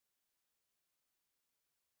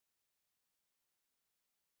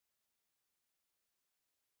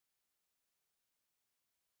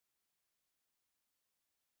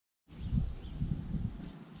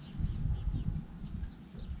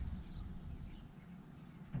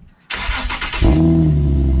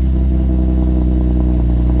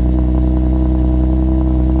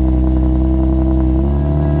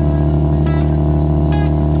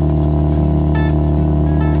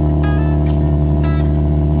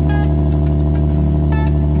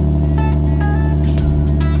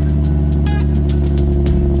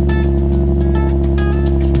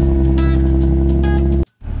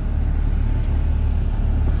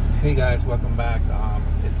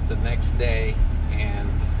and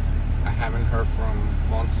I haven't heard from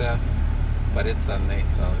Moncef, but it's Sunday,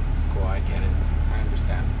 so it's cool. I get it. I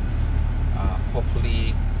understand.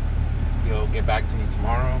 Hopefully he'll get back to me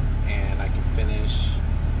tomorrow and I can finish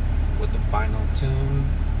with the final tune,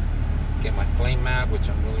 get my flame map, which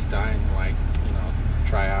I'm really dying to, like, you know,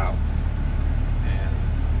 try out. And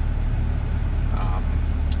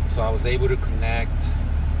so I was able to connect.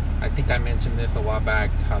 I think I mentioned this a while back,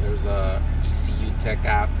 how there's a ECUTEK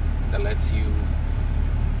app that lets you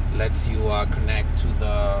connect to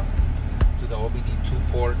the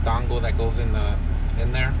OBD2 port dongle that goes in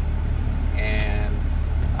there. And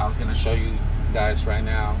I was gonna show you guys right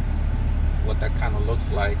now what that kind of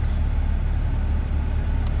looks like.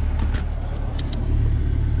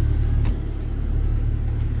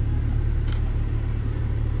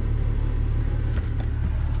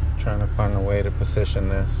 Trying to find a way to position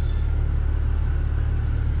this.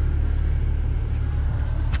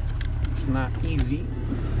 It's not easy.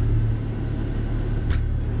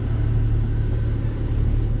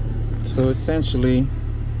 So essentially,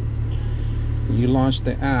 you launch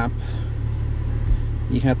the app,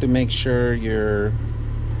 you have to make sure your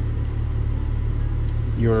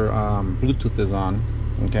Bluetooth is on.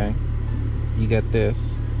 Okay, you get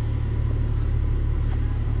this.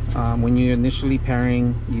 When you're initially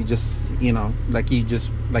pairing, you just, you know, like you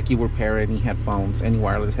were pairing any headphones, any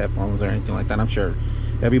wireless headphones or anything like that. I'm sure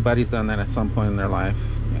everybody's done that at some point in their life.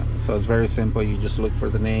 Yeah. So it's very simple. You just look for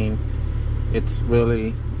the name. It's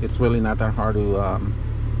really not that hard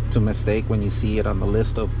to mistake when you see it on the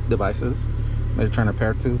list of devices that you're trying to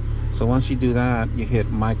pair to. So once you do that, you hit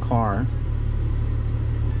My Car.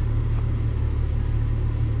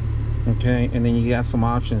 Okay, and then you got some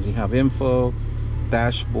options. You have info,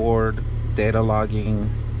 dashboard, data logging.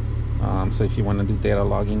 So if you want to do data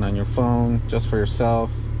logging on your phone just for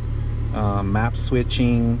yourself, map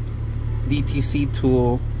switching, DTC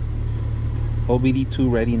tool,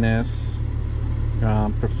 OBD2 readiness,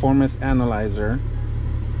 performance analyzer,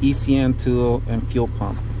 ECN tool, and fuel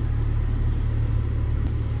pump.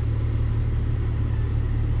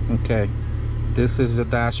 Okay, this is the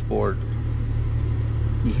dashboard.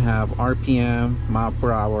 You have RPM, mile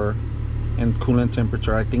per hour, and coolant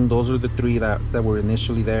temperature. I think those are the three that were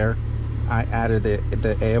initially there. I added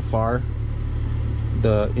the AFR,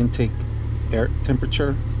 the intake air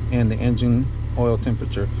temperature, and the engine oil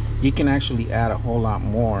temperature. You can actually add a whole lot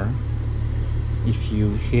more if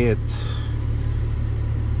you hit,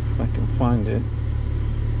 if I can find it,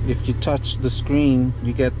 if you touch the screen,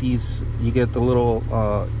 you get these, you get the little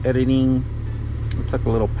editing. It's like a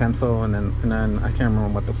little pencil, and then I can't remember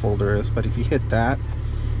what the folder is, but if you hit that,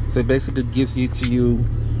 so it basically gives you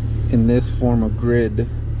in this form of grid,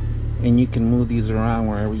 and you can move these around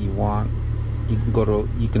wherever you want. You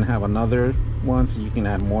can you can have another one, so you can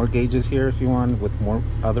add more gauges here if you want, with more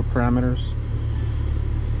other parameters.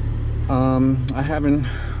 I haven't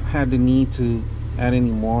had the need to add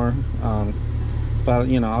any more, but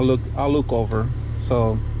you know, I'll look over.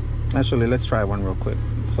 So actually, let's try one real quick.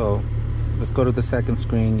 So let's go to the second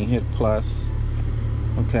screen. You hit plus.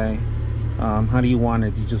 Okay, how do you want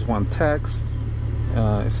it? You just want text.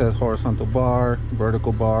 It says horizontal bar,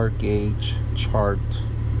 vertical bar, gauge, chart,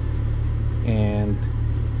 and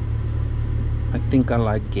I think I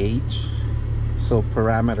like gauge. So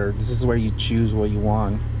parameter, this is where you choose what you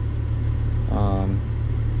want.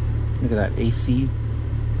 Look at that, AC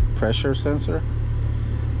pressure sensor.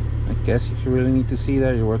 I guess if you really need to see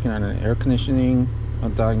that, you're working on an air conditioning,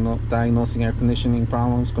 diagnosing air conditioning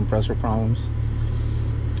problems, compressor problems.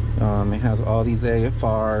 It has all these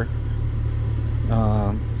AFR.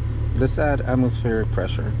 Let's add atmospheric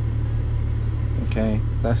pressure. Okay,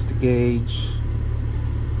 that's the gauge,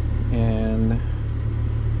 and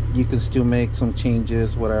you can still make some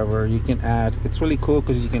changes, whatever you can add. It's really cool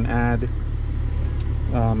because you can add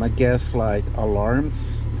I guess like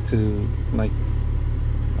alarms to like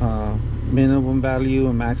minimum value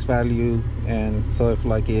and max value, and so if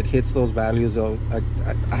like it hits those values,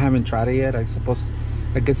 I haven't tried it yet. I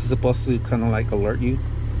guess it's supposed to kind of like alert you.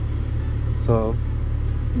 So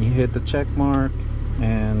you hit the check mark,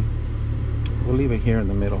 and we'll leave it here in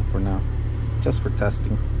the middle for now, just for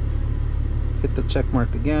testing. Hit the check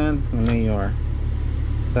mark again, and there you are.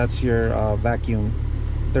 That's your vacuum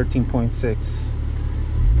 13.6.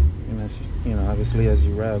 And as you know, obviously as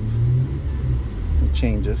you rev, it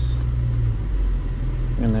changes.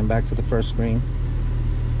 And then back to the first screen.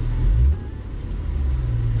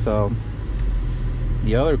 So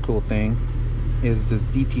the other cool thing is this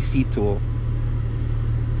DTC tool,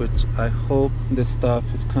 which I hope this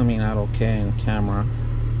stuff is coming out okay in camera.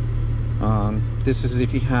 This is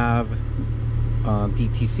if you have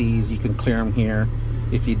DTCs, you can clear them here.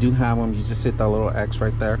 If you do have them, you just hit that little X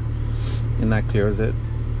right there and that clears it.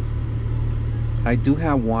 I do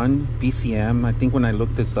have one BCM. I think when I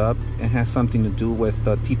looked this up, it has something to do with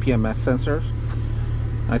the TPMS sensors.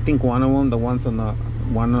 I think one of them, the ones on the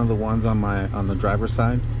on the driver's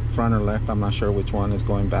side, front or left, I'm not sure which one is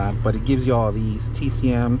going bad, but it gives you all these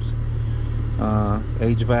TCMs,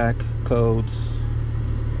 HVAC codes,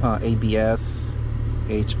 ABS,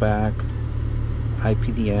 HVAC,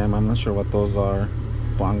 IPDM, I'm not sure what those are,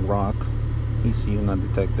 bong rock, ECU not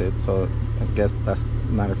detected, so I guess that's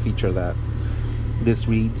not a feature that this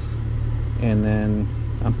reads. And then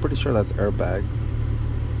I'm pretty sure that's airbag.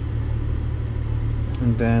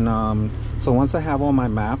 And then so once I have all my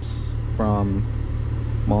maps from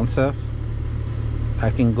Moncef, I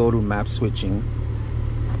can go to map switching,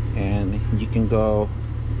 and you can go,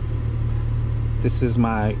 this is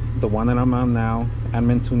the one that I'm on now,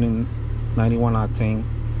 admin tuning 91 octane,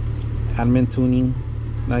 admin tuning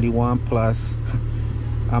 91 plus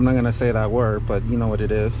I'm not gonna say that word, but you know what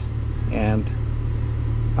it is, and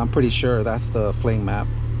I'm pretty sure that's the flame map.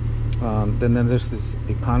 Then there's this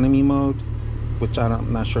economy mode, which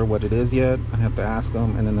I'm not sure what it is yet. I have to ask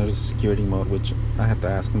them. And then there's a security mode, which I have to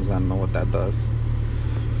ask them because I don't know what that does.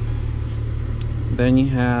 Then you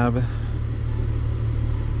have,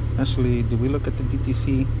 actually, did we look at the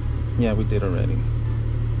DTC? Yeah, we did already.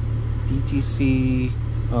 DTC,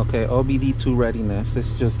 okay, OBD2 readiness.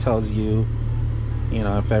 This just tells you, you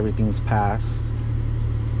know, if everything's passed,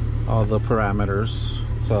 all the parameters.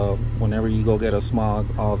 So whenever you go get a smog,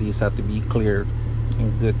 all these have to be cleared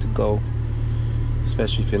and good to go,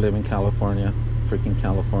 especially if you live in California, freaking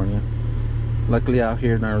California. Luckily out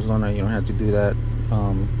here in Arizona, you don't have to do that.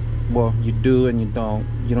 Well, you do and you don't.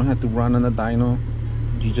 You don't have to run on the dyno.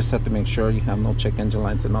 You just have to make sure you have no check engine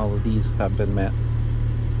lights and all of these have been met.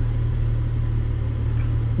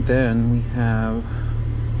 Then we have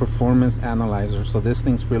performance analyzer. So this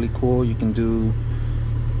thing's really cool. You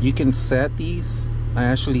can set these. I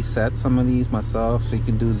actually set some of these myself, so you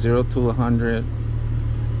can do 0 to 100,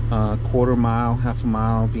 quarter mile, half a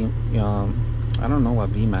mile. I don't know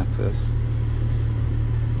what Vmax is.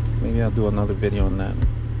 Maybe I'll do another video on that.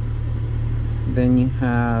 Then you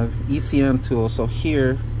have ECM tool. So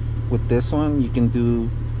here with this one, you can do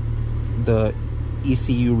the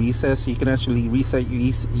ECU reset. So you can actually reset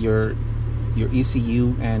your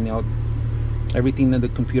ECU and everything that the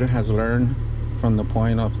computer has learned from the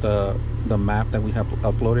point of the map that we have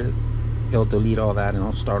uploaded. It'll delete all that and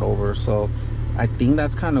it'll start over. So I think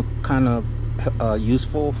that's kind of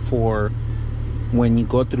useful for when you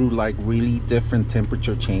go through like really different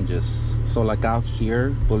temperature changes. So like out here,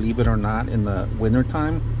 believe it or not, in the winter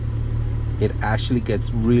time, it actually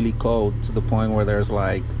gets really cold to the point where there's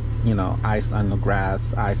like, you know, ice on the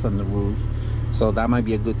grass, ice on the roof. So that might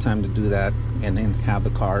be a good time to do that, and then have the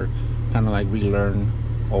car kind of like relearn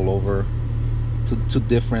all over to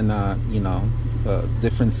different you know,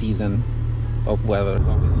 different season of weather. It's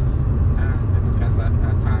always it depends at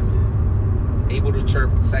times. Able to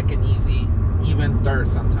chirp second easy, even third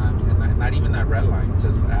sometimes, and not even that red line,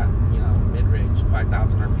 just at, you know, mid-range,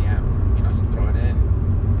 5,000 RPM. You know, you throw it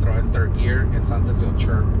in third gear, and sometimes it'll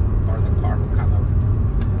chirp, or the car will kind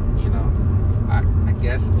of, you know, I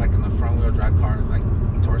guess like in the front wheel drive cars, like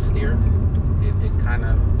torque steer, it kind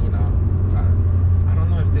of, you know, I don't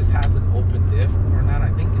know if this has an open diff or not. I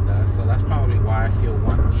think it does, so that's probably why I feel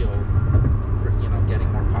one wheel, you know, getting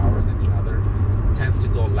more power than the other. It tends to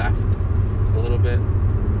go left a little bit,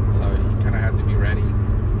 so you kind of have to be ready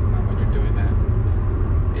when you're doing that.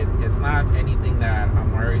 It's not anything that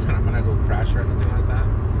I'm worried that I'm gonna go crash or anything like that,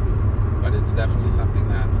 but it's definitely something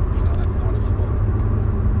that's, you know, that's noticeable.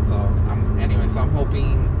 So I'm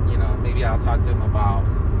hoping, you know, maybe I'll talk to him about,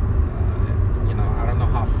 you know, I don't know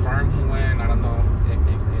how firm he went. I don't know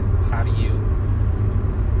and how do you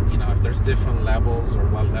know, if there's different levels or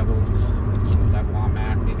what levels, you know, level I'm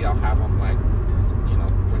at. Maybe I'll have him like, you know,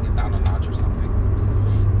 bring it down a notch or something,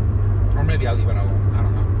 or maybe I'll leave it alone. I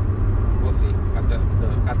don't know. We'll see.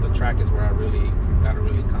 At the track is where I really gotta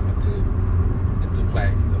really come into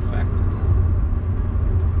play, the effect.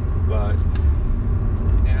 But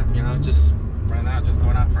yeah, you know, just right now, just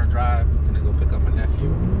going out for a drive. I'm gonna go pick up my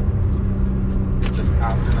nephew. Just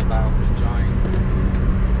out and about, enjoying.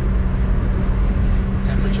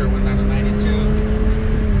 Temperature went down to 92. It's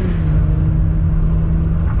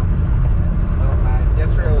so nice.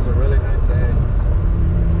 Yesterday was a really nice day.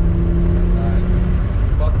 It's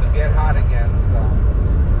supposed to get hot again, so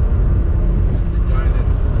just enjoying this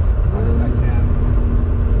as hard as I can.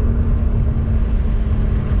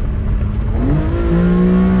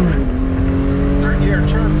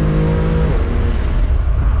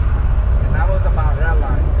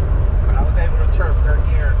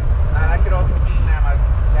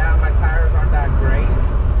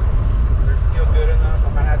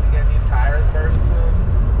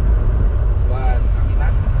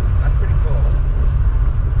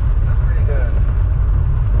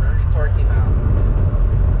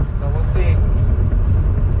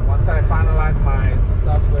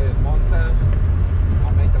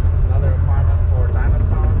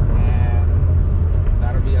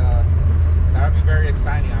 very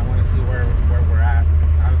exciting. I want to see where we're at.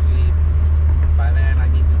 Obviously, by then I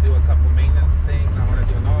need to do a couple maintenance things. I want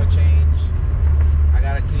to do an oil change. I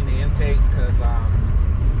gotta clean the intakes because I'm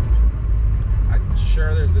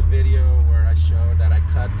sure there's a video where I showed that I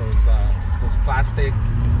cut those plastic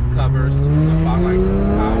covers from the fog lights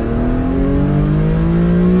out.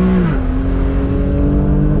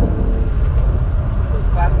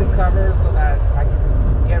 Plastic covers so that I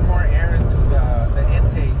can get more air into the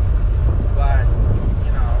intakes, but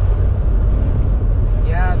you know,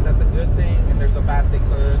 yeah, that's a good thing and there's a bad thing.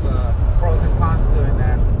 So there's pros and cons to doing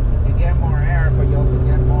that. You get more air, but you also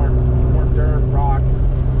get more dirt, rock,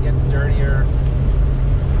 it gets dirtier,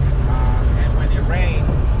 and when it rained,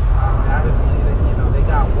 obviously they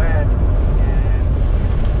got wet,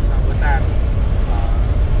 and with that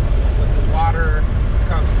with the water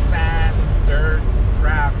comes sand, dirt,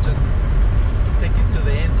 crap just sticking to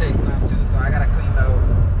the intakes now too, so I gotta clean those.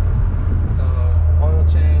 So oil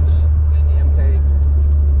change, clean the intakes,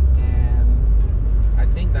 and I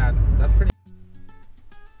think that's pretty.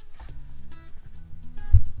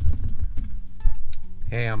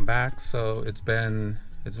 Hey, I'm back. So it's been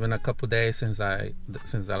a couple days since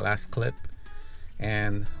the last clip,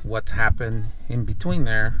 and what's happened in between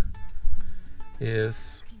there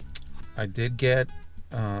is I did get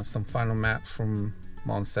some final maps from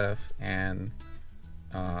Moncef, and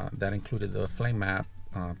that included the flame map.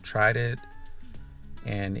 Tried it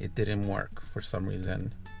and it didn't work for some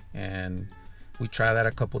reason, and we tried that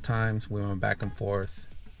a couple times. We went back and forth,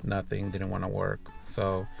 nothing, didn't want to work.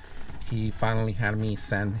 So he finally had me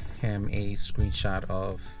send him a screenshot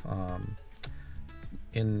of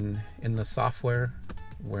in the software,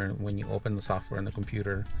 where when you open the software in the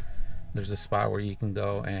computer, there's a spot where you can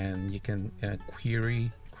go and you can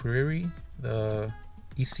query the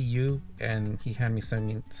ECU, and he had me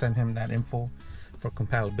send him that info for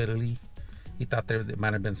compatibility. He thought there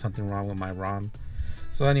might have been something wrong with my ROM.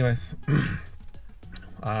 So anyways,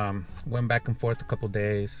 went back and forth a couple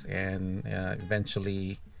days, and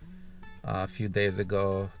eventually a few days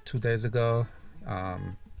ago, 2 days ago,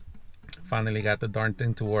 finally got the darn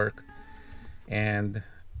thing to work. And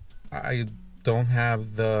I don't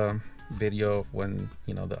have the video of when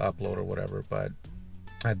the upload or whatever, but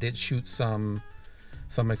I did shoot some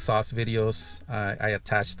exhaust videos. I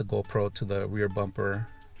attached the GoPro to the rear bumper,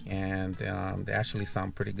 and they actually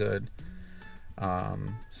sound pretty good.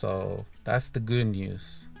 So that's the good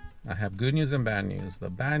news. I have good news and bad news.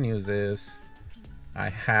 The bad news is I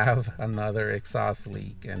have another exhaust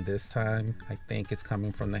leak, and this time I think it's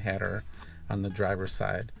coming from the header on the driver's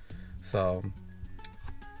side. So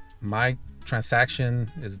my transaction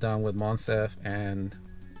is done with Moncef, and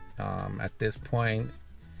at this point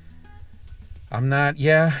I'm not,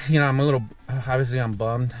 I'm a little, obviously I'm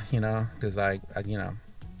bummed, because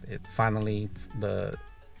it finally, the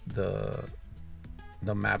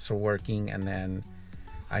maps are working, and then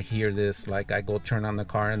I hear this, like I go turn on the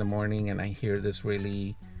car in the morning and I hear this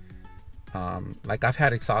really, like I've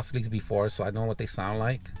had exhaust leaks before, so I know what they sound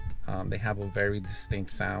like. They have a very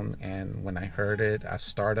distinct sound, and when I heard it at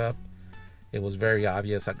startup, it was very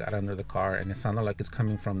obvious. I got under the car and it sounded like it's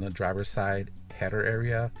coming from the driver's side header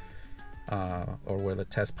area, or where the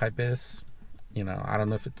test pipe is. I don't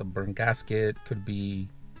know if it's a burnt gasket, could be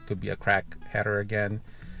a crack header again.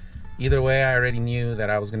 Either way, I already knew that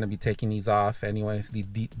I was going to be taking these off anyways. The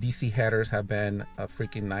DC headers have been a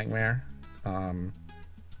freaking nightmare.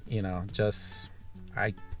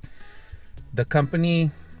 The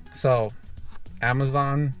company, so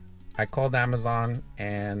Amazon, I called Amazon,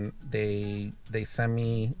 and they're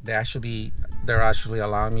actually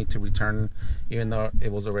allowing me to return, even though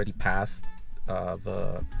it was already past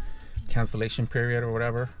the cancellation period or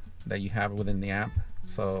whatever that you have within the app.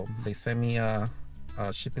 So they sent me a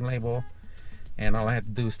shipping label, and all I had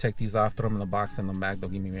to do is take these off, throw them in the box, and the bag, they'll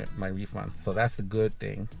give me my refund. So that's a good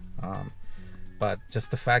thing. But just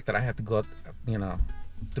the fact that I had to go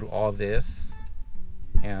through all this,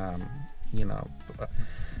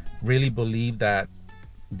 really believe that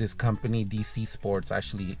this company DC Sports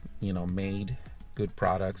actually made good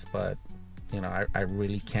products, but I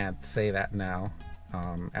really can't say that now.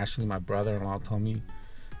 Actually, my brother-in-law told me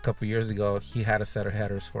a couple years ago he had a set of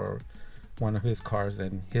headers for one of his cars,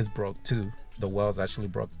 and his broke too. The wells actually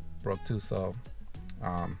broke too. So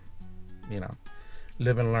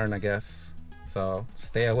live and learn, I guess. So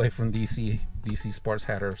stay away from DC Sports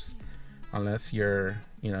headers unless you're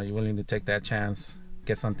willing to take that chance,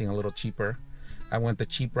 get something a little cheaper. I went the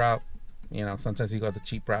cheap route. Sometimes you go the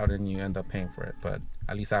cheap route and you end up paying for it, but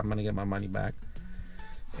at least I'm gonna get my money back.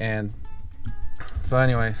 And so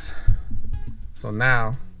anyways, so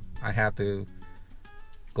now I have to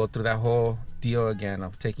go through that whole deal again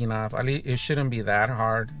of taking off. It shouldn't be that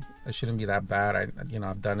hard. It shouldn't be that bad.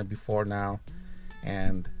 I've done it before now,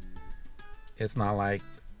 and it's not like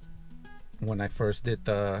when I first did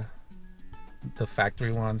the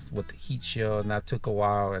factory ones with the heat shield, and that took a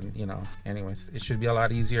while. And anyways, it should be a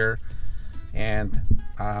lot easier. And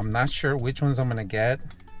I'm not sure which ones I'm gonna get.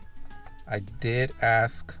 I did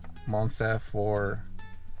ask Moncef for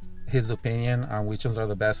his opinion on which ones are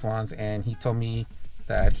the best ones, and he told me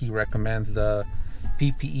that he recommends the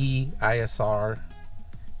PPE, ISR,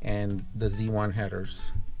 and the Z1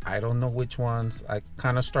 headers. I don't know which ones. I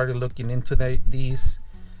kind of started looking into these.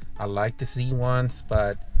 I like the Z1s,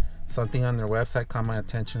 but something on their website caught my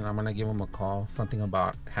attention. I'm gonna give them a call. Something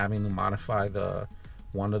about having to modify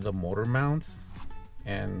one of the motor mounts,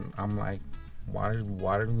 and I'm like, why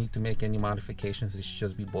do we need to make any modifications? It should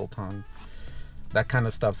just be bolt-on. That kind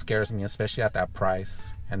of stuff scares me, especially at that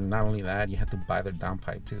price. And not only that, you have to buy their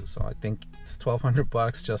downpipe too. So I think it's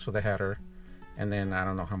 $1,200 just for the header, and then I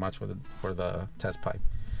don't know how much for the test pipe.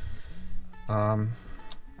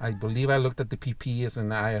 I believe I looked at the PPs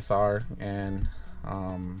and the ISR, and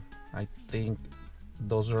I think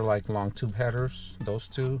those are like long tube headers, those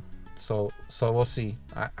two. So we'll see.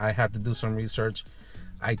 I have to do some research.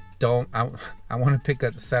 I want to pick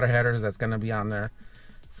a set of headers that's gonna be on there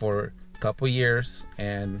for a couple years,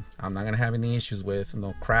 and I'm not gonna have any issues with,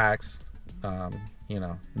 no cracks,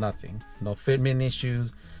 nothing, no fitment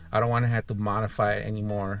issues. I don't want to have to modify it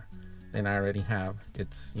anymore than I already have.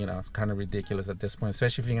 It's it's kind of ridiculous at this point,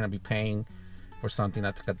 especially if you're gonna be paying for something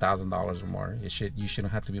that's like $1,000 or more. You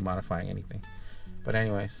shouldn't have to be modifying anything. But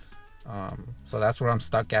anyways, so that's where I'm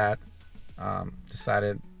stuck at.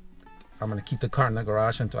 Decided I'm gonna keep the car in the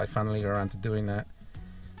garage until I finally get around to doing that.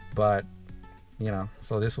 But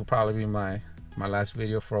so this will probably be my last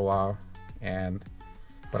video for a while,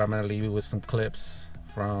 but I'm gonna leave you with some clips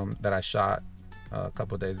that I shot a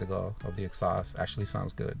couple days ago of the exhaust. Actually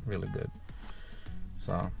sounds good, really good.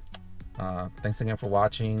 So thanks again for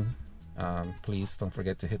watching. Please don't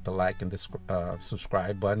forget to hit the like and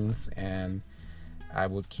subscribe buttons, and I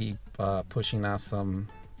will keep pushing out some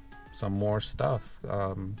more stuff.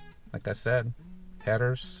 Like I said,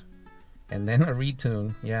 headers, and then a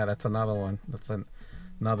retune. Yeah, that's another one. That's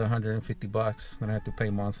another $150 that I have to pay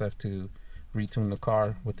Moncef to retune the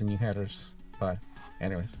car with the new headers. But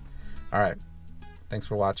anyways, all right, thanks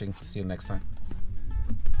for watching. See you next time.